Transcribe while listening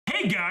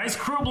Hey guys,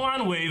 Crew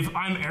Blind Wave,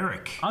 I'm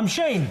Eric. I'm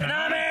Shane. And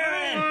I'm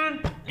Aaron!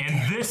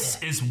 And this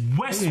is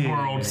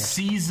Westworld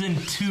Season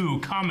 2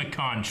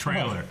 Comic-Con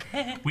trailer.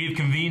 We have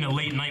convened a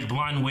late night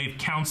Blind Wave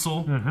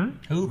Council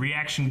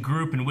reaction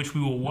group in which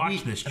we will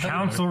watch this trailer.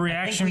 Council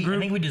reaction group? I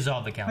think we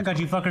dissolved the council. I got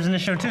you fuckers in the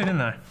show too,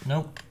 didn't I?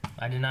 Nope.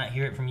 I did not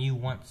hear it from you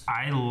once.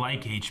 I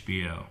like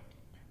HBO.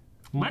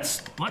 Let's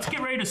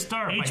get ready to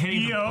start by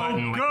hitting the HBO,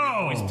 button like we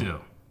always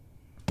do.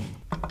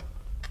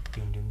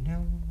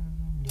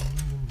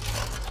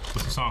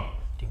 What's the song?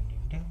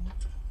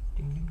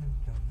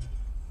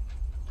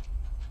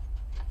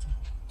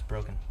 It's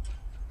broken.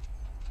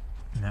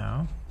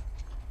 No.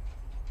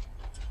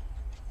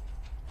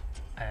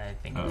 I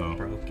think it's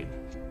broken.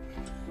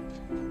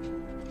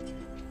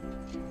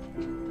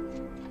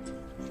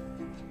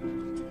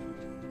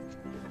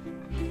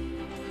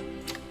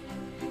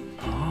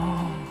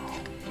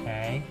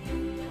 Okay.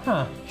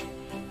 Huh.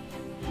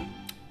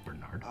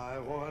 Bernard. I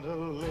want to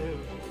live,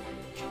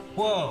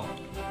 Whoa!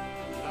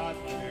 not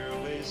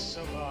merely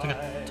survive. It's like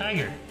a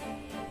tiger.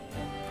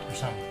 Or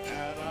something.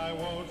 And I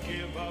won't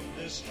give up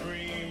this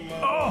dream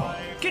of Oh!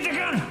 life. Get the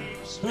gun!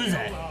 Who is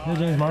that? No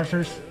James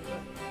Marsters?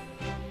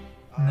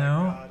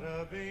 No.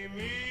 Gotta be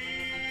me.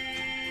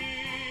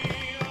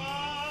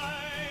 I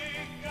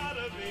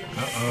gotta be me.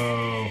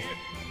 Uh-oh.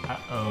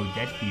 Uh-oh,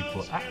 dead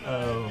people.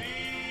 Uh-oh.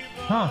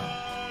 Huh.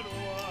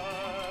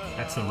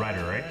 That's the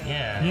writer, right?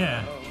 Yeah.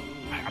 Yeah.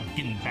 I'm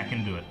getting back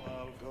into it.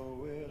 I'll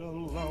go it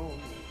alone.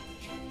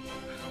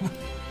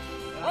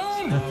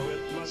 Oh! How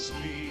it must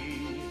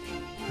be.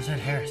 Where's that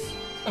Harris?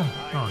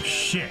 Oh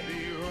shit.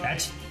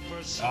 That's...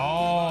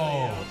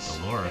 Oh!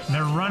 Dolores.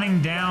 They're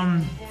running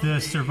down the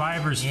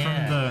survivors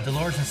Yeah. from the...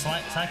 Dolores and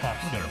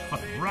Cyclops. Better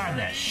fucking ride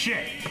that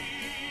shit. Just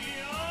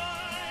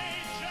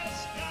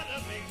gotta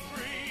be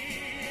free.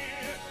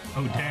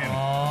 Oh, damn.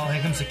 Oh,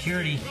 here comes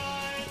security.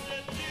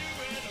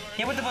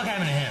 Yeah, what the fuck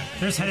happened to him?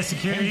 There's head of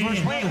security.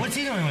 Wait, what's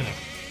he doing with him?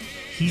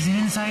 He's an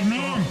inside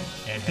man.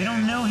 Yeah, They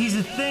don't know he's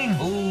a thing.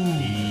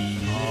 Ooh.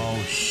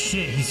 Oh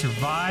shit, he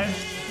survived?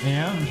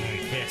 Yeah.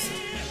 He's pissed.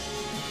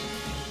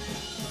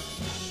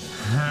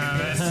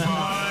 That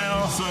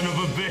smile. Son of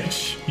a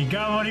bitch. He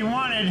got what he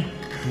wanted.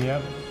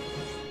 Yep.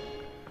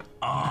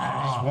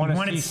 Oh, Wanna he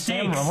wanted see steaks.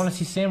 Samurai. I want to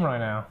see Samurai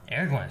now.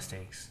 Eric wanted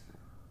steaks.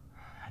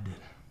 I did.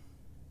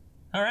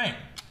 All right.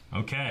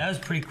 Okay. That was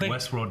pretty quick.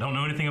 Westworld. Don't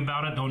know anything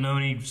about it. Don't know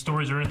any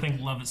stories or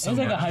anything. Love it so It's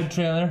like much. a hype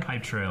trailer.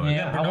 Hype trailer.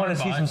 Yeah, I want to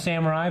see Bernard some bought.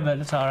 Samurai, but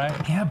it's all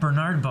right. Yeah,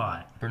 Bernard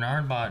bought.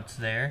 Bernard Bot's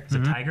there. Is a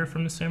tiger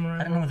from the Samurai?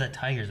 I don't know what that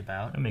tiger's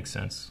about. That makes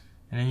sense.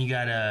 And then you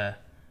got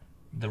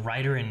the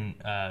writer in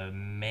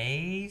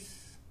Maze.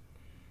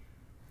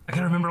 I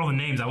gotta remember all the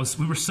names.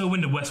 We were so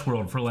into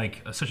Westworld for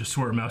like such a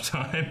short amount of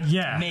time.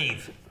 Yeah.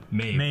 Maeve.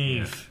 Maeve.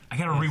 Maeve. Yeah. I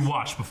gotta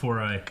rewatch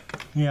before I.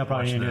 Yeah,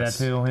 probably Watch need to do that this.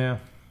 too. Yeah.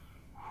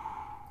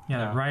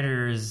 Yeah, the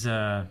writer is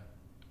No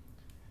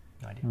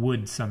idea.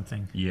 Wood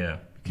something. Yeah.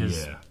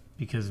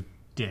 Because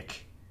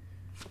Dick.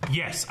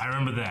 Yes, I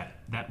remember that.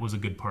 That was a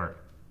good part.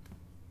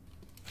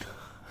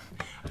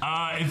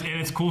 And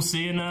it's cool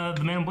seeing the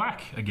Man in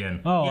Black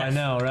again. Oh, Yes. I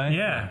know, right?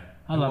 Yeah.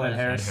 I love was Ed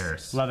Harris. Ed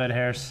Harris. Love Ed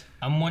Harris.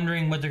 I'm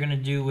wondering what they're gonna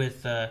do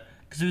with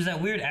because there was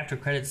that weird after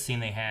credits scene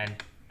they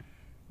had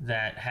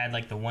that had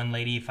like the one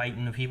lady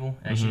fighting the people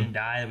and she didn't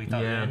die that we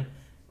thought Yeah. did.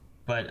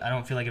 But I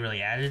don't feel like it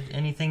really added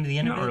anything to the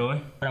end Not of it.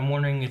 really. But I'm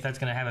wondering if that's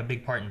gonna have a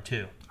big part in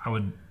 2. I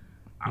would.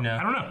 I know.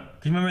 don't know.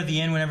 Cause you remember at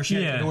the end whenever she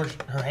had Yeah. the door,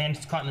 her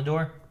hand's caught in the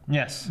door.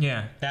 Yes.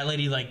 Yeah. That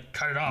lady like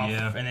cut it off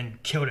Yeah. and then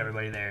killed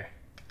everybody there.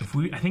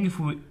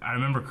 I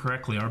remember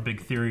correctly, our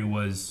big theory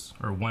was,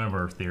 or one of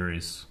our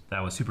theories that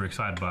I was super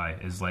excited by,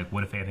 is like,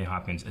 what if Anthony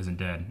Hopkins isn't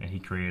dead and he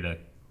created a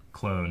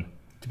clone,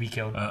 To be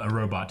killed. a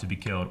robot to be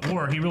killed,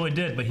 or he really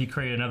did, but he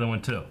created another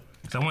one too.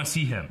 Because I want to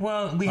see him.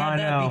 Well, we I had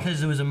that know. because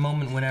there was a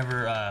moment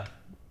whenever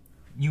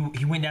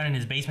he went down in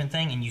his basement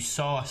thing and you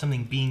saw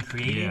something being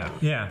created. Yeah.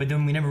 Yeah. But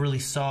then we never really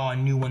saw a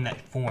new one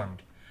that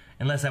formed.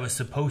 Unless that was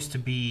supposed to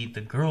be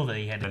the girl that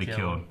he had to That he kill.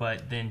 killed.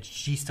 But then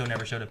she still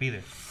never showed up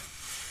either.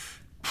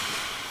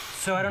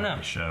 So I don't know.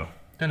 The show.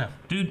 Don't know.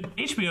 Dude,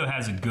 HBO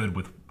has it good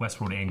with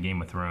Westworld and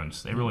Game of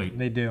Thrones. They really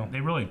do.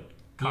 They really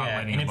caught Yeah,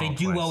 lightning and in if a they ball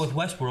do well twice.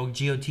 with Westworld,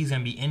 GOT's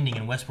gonna be ending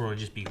and Westworld will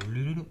just be...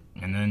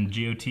 And then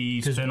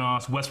GOT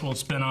spin-offs, Westworld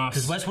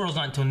spin-offs. Because Westworld's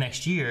not until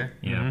next year.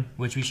 Yeah.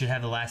 Which we should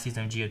have the last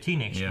season of GOT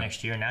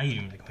next year. Now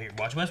you like, here,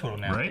 watch Westworld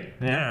now. Right?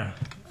 Yeah.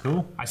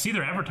 Cool. I see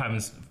their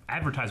advertisements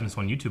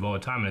on YouTube all the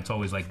time, and it's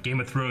always like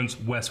Game of Thrones,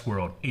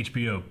 Westworld,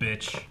 HBO,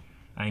 bitch.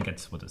 I think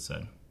that's what it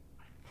said.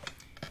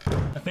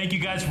 Thank you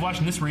guys for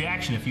watching this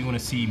reaction. If you want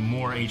to see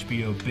more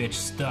HBO bitch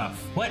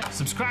stuff,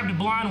 subscribe to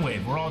Blind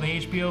Wave, where all the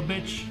HBO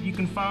bitch you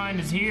can find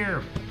is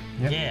here.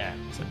 Yep. Yeah.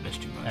 I said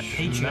bitch too At much.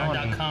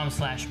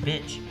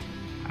 patreon.com/bitch.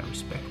 I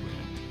respect women.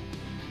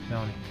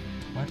 Melanie.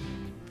 What?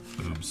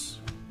 Boobs.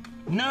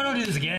 No, don't do this again.